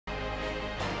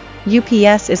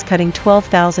UPS is cutting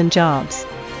 12,000 jobs.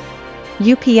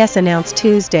 UPS announced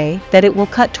Tuesday that it will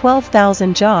cut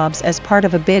 12,000 jobs as part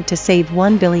of a bid to save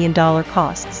 $1 billion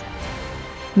costs.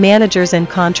 Managers and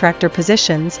contractor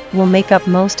positions will make up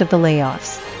most of the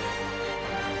layoffs.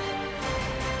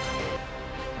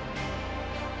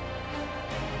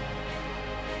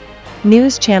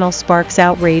 News channel sparks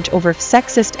outrage over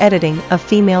sexist editing of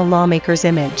female lawmaker's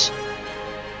image.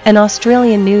 An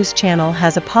Australian news channel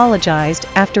has apologized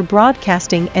after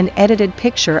broadcasting an edited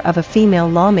picture of a female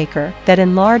lawmaker that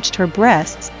enlarged her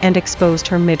breasts and exposed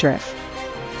her midriff.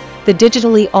 The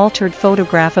digitally altered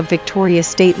photograph of Victoria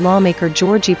State lawmaker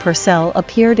Georgie Purcell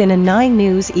appeared in a 9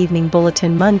 News evening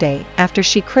bulletin Monday after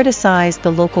she criticized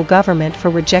the local government for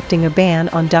rejecting a ban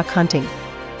on duck hunting.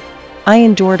 "I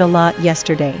endured a lot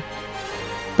yesterday.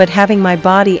 But having my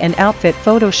body and outfit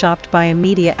photoshopped by a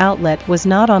media outlet was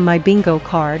not on my bingo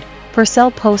card," Purcell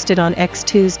posted on X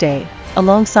Tuesday,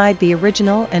 alongside the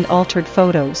original and altered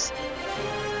photos.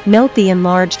 "Note the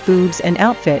enlarged boobs and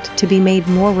outfit to be made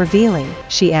more revealing,"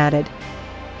 she added.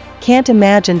 "Can't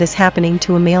imagine this happening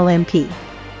to a male MP."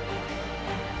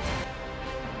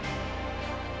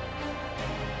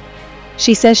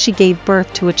 She says she gave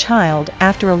birth to a child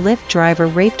after a Lyft driver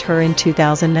raped her in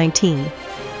 2019.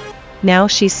 Now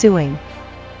she's suing.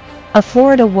 A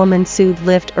Florida woman sued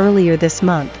Lyft earlier this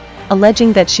month,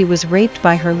 alleging that she was raped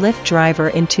by her Lyft driver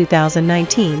in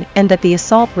 2019 and that the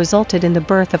assault resulted in the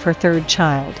birth of her third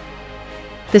child.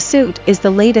 The suit is the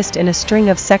latest in a string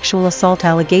of sexual assault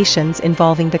allegations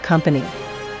involving the company.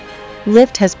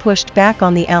 Lyft has pushed back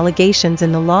on the allegations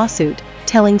in the lawsuit,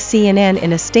 telling CNN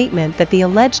in a statement that the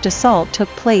alleged assault took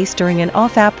place during an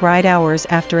off-app ride hours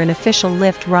after an official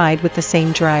Lyft ride with the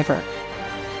same driver.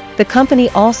 The company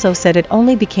also said it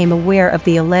only became aware of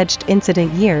the alleged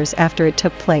incident years after it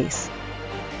took place.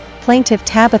 Plaintiff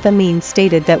Tabitha Means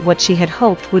stated that what she had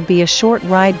hoped would be a short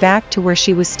ride back to where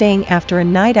she was staying after a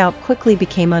night out quickly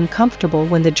became uncomfortable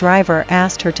when the driver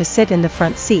asked her to sit in the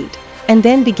front seat, and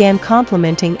then began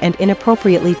complimenting and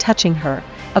inappropriately touching her,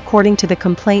 according to the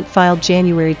complaint filed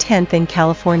January 10 in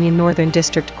California Northern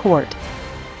District Court.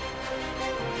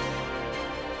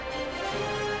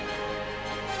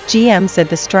 GM said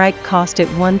the strike cost it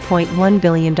 $1.1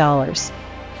 billion.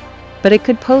 But it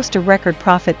could post a record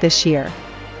profit this year.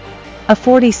 A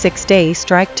 46-day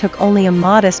strike took only a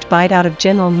modest bite out of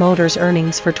General Motors'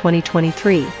 earnings for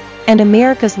 2023, and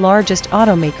America's largest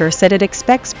automaker said it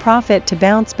expects profit to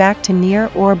bounce back to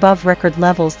near or above record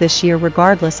levels this year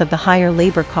regardless of the higher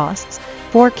labor costs,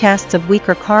 forecasts of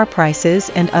weaker car prices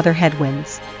and other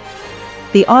headwinds.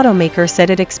 The automaker said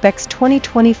it expects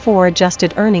 2024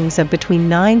 adjusted earnings of between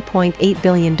 $9.8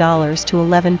 billion to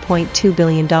 $11.2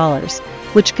 billion,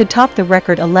 which could top the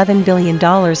record $11 billion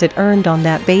it earned on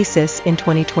that basis in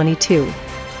 2022.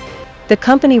 The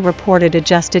company reported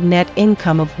adjusted net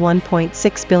income of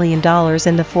 $1.6 billion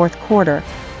in the fourth quarter,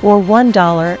 or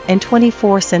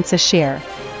 $1.24 a share.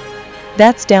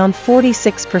 That's down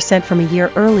 46% from a year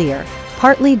earlier,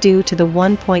 partly due to the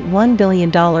 $1.1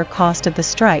 billion cost of the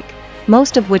strike,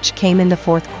 most of which came in the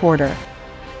fourth quarter.